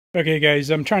Okay guys,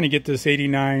 I'm trying to get this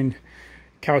 89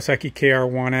 Kawasaki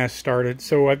KR-1S started.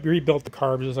 So I've rebuilt the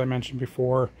carbs as I mentioned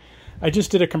before. I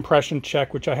just did a compression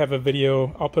check, which I have a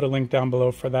video. I'll put a link down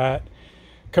below for that.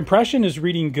 Compression is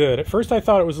reading good. At first I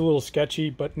thought it was a little sketchy,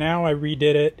 but now I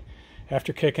redid it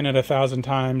after kicking it 1,000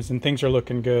 times and things are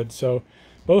looking good. So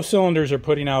both cylinders are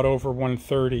putting out over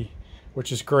 130,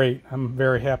 which is great. I'm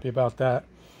very happy about that.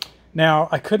 Now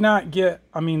I could not get,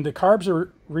 the carbs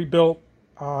are rebuilt.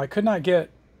 I could not get,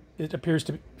 it appears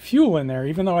to be fuel in there,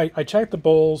 even though I checked the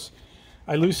bowls.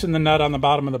 I loosened the nut on the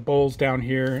bottom of the bowls down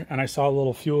here and I saw a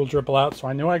little fuel dribble out, so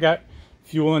I knew I got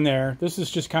fuel in there. This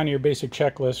is just kind of your basic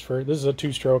checklist for, this is a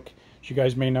 2-stroke, as you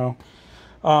guys may know.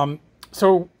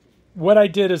 So what I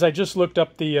did is I just looked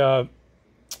up the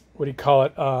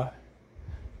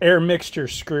air mixture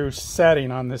screw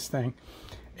setting on this thing,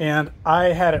 and I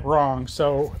had it wrong,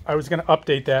 so I was going to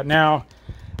update that. Now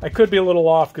I could be a little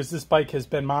off because this bike has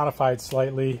been modified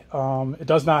slightly. It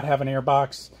does not have an air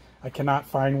box. I cannot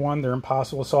find one. They're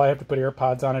impossible, so I have to put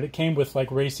AirPods on it. It came with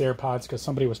like race AirPods because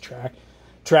somebody was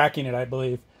tracking it, I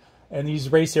believe. And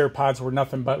these race AirPods were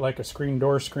nothing but like a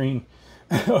door screen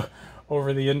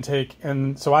over the intake.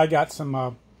 And so I got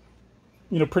some,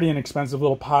 pretty inexpensive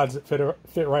little pods that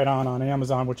fit right on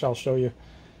Amazon, which I'll show you,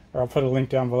 or I'll put a link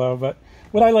down below. But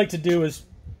what I like to do is,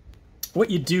 what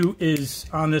you do is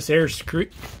on this air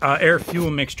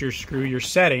fuel mixture screw, your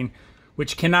setting,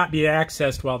 which cannot be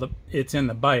accessed while it's in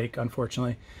the bike,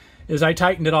 unfortunately, is I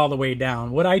tightened it all the way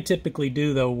down. What I typically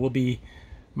do, though, will be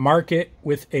mark it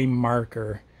with a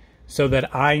marker so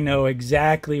that I know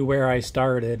exactly where I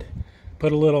started.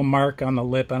 Put a little mark on the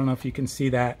lip. I don't know if you can see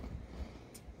that.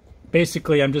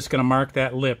 Basically, I'm just going to mark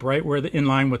that lip right where in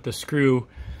line with the screw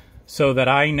so that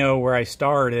I know where I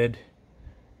started.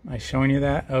 Am I showing you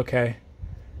that? Okay.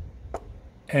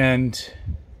 And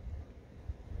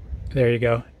there you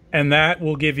go. And that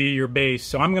will give you your base.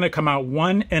 So I'm going to come out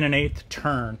 1 1/8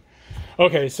 turn.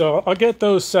 Okay, so I'll get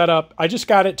those set up. I just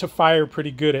got it to fire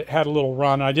pretty good. It had a little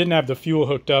run. I didn't have the fuel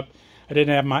hooked up. I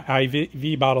didn't have my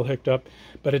IV bottle hooked up,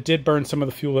 but it did burn some of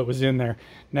the fuel that was in there.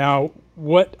 Now,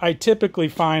 what I typically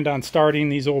find on starting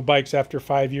these old bikes after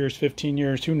 5 years, 15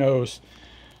 years, who knows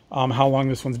how long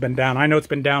this one's been down. I know it's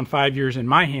been down 5 years in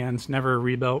my hands, never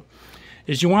rebuilt,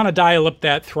 is you want to dial up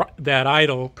that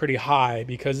idle pretty high,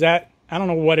 because that, I don't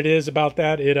know what it is about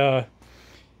that.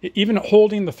 Even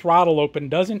holding the throttle open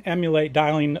doesn't emulate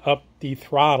dialing up the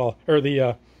throttle or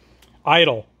the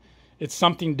idle. It's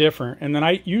something different. And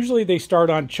then usually they start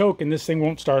on choke, and this thing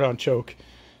won't start on choke.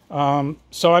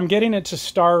 So I'm getting it to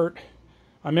start.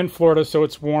 I'm in Florida, so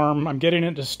it's warm. I'm getting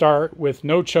it to start with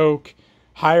no choke,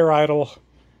 higher idle,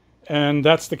 and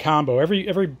that's the combo.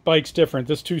 Every bike's different.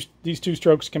 These two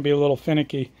strokes can be a little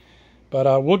finicky,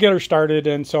 but we'll get her started.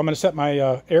 And so I'm going to set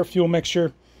my air fuel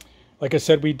mixture. Like I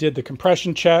said, we did the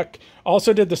compression check.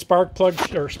 Also did the spark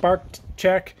plug or spark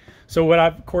check. So what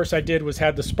of course I did was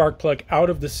had the spark plug out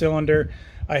of the cylinder.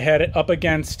 I had it up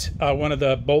against one of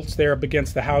the bolts there, up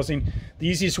against the housing. The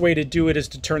easiest way to do it is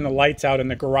to turn the lights out in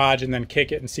the garage and then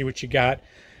kick it and see what you got.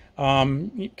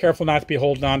 Careful not to be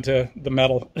holding on to the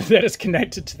metal that is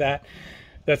connected to that.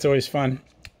 That's always fun.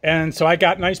 And so I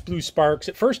got nice blue sparks.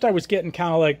 At first I was getting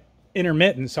kind of like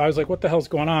intermittent, so I was like, what the hell's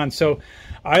going on? So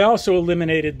I also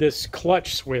eliminated this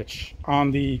clutch switch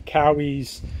on the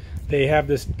Cowies. They have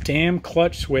this damn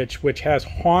clutch switch which has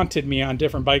haunted me on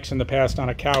different bikes in the past on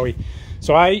a Cowie.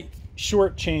 So I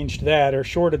shorted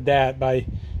that by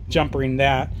jumpering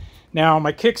that. Now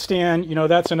my kickstand,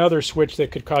 that's another switch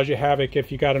that could cause you havoc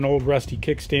if you got an old rusty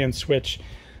kickstand switch.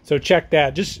 So check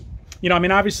that. Just,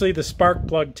 obviously the spark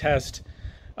plug test,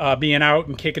 being out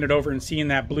and kicking it over and seeing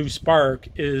that blue spark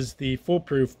is the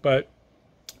foolproof, but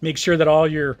make sure that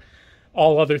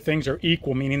all other things are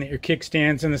equal, meaning that your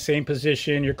kickstand's in the same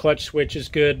position, your clutch switch is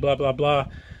good, blah, blah, blah.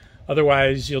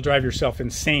 Otherwise, you'll drive yourself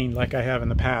insane like I have in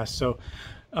the past. So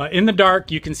in the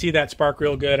dark, you can see that spark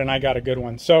real good, and I got a good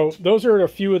one. So those are a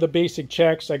few of the basic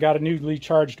checks. I got a newly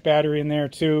charged battery in there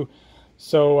too.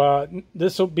 So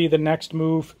this will be the next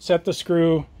move. Set the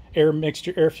screw, air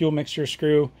fuel mixture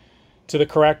screw to the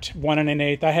correct 1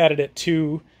 1/8. I had it at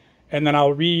 2, and then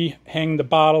I'll re-hang the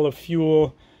bottle of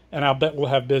fuel, and I'll bet we'll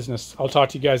have business. I'll talk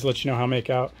to you guys, let you know how I make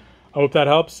out. I hope that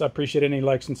helps. I appreciate any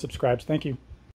likes and subscribes. Thank you.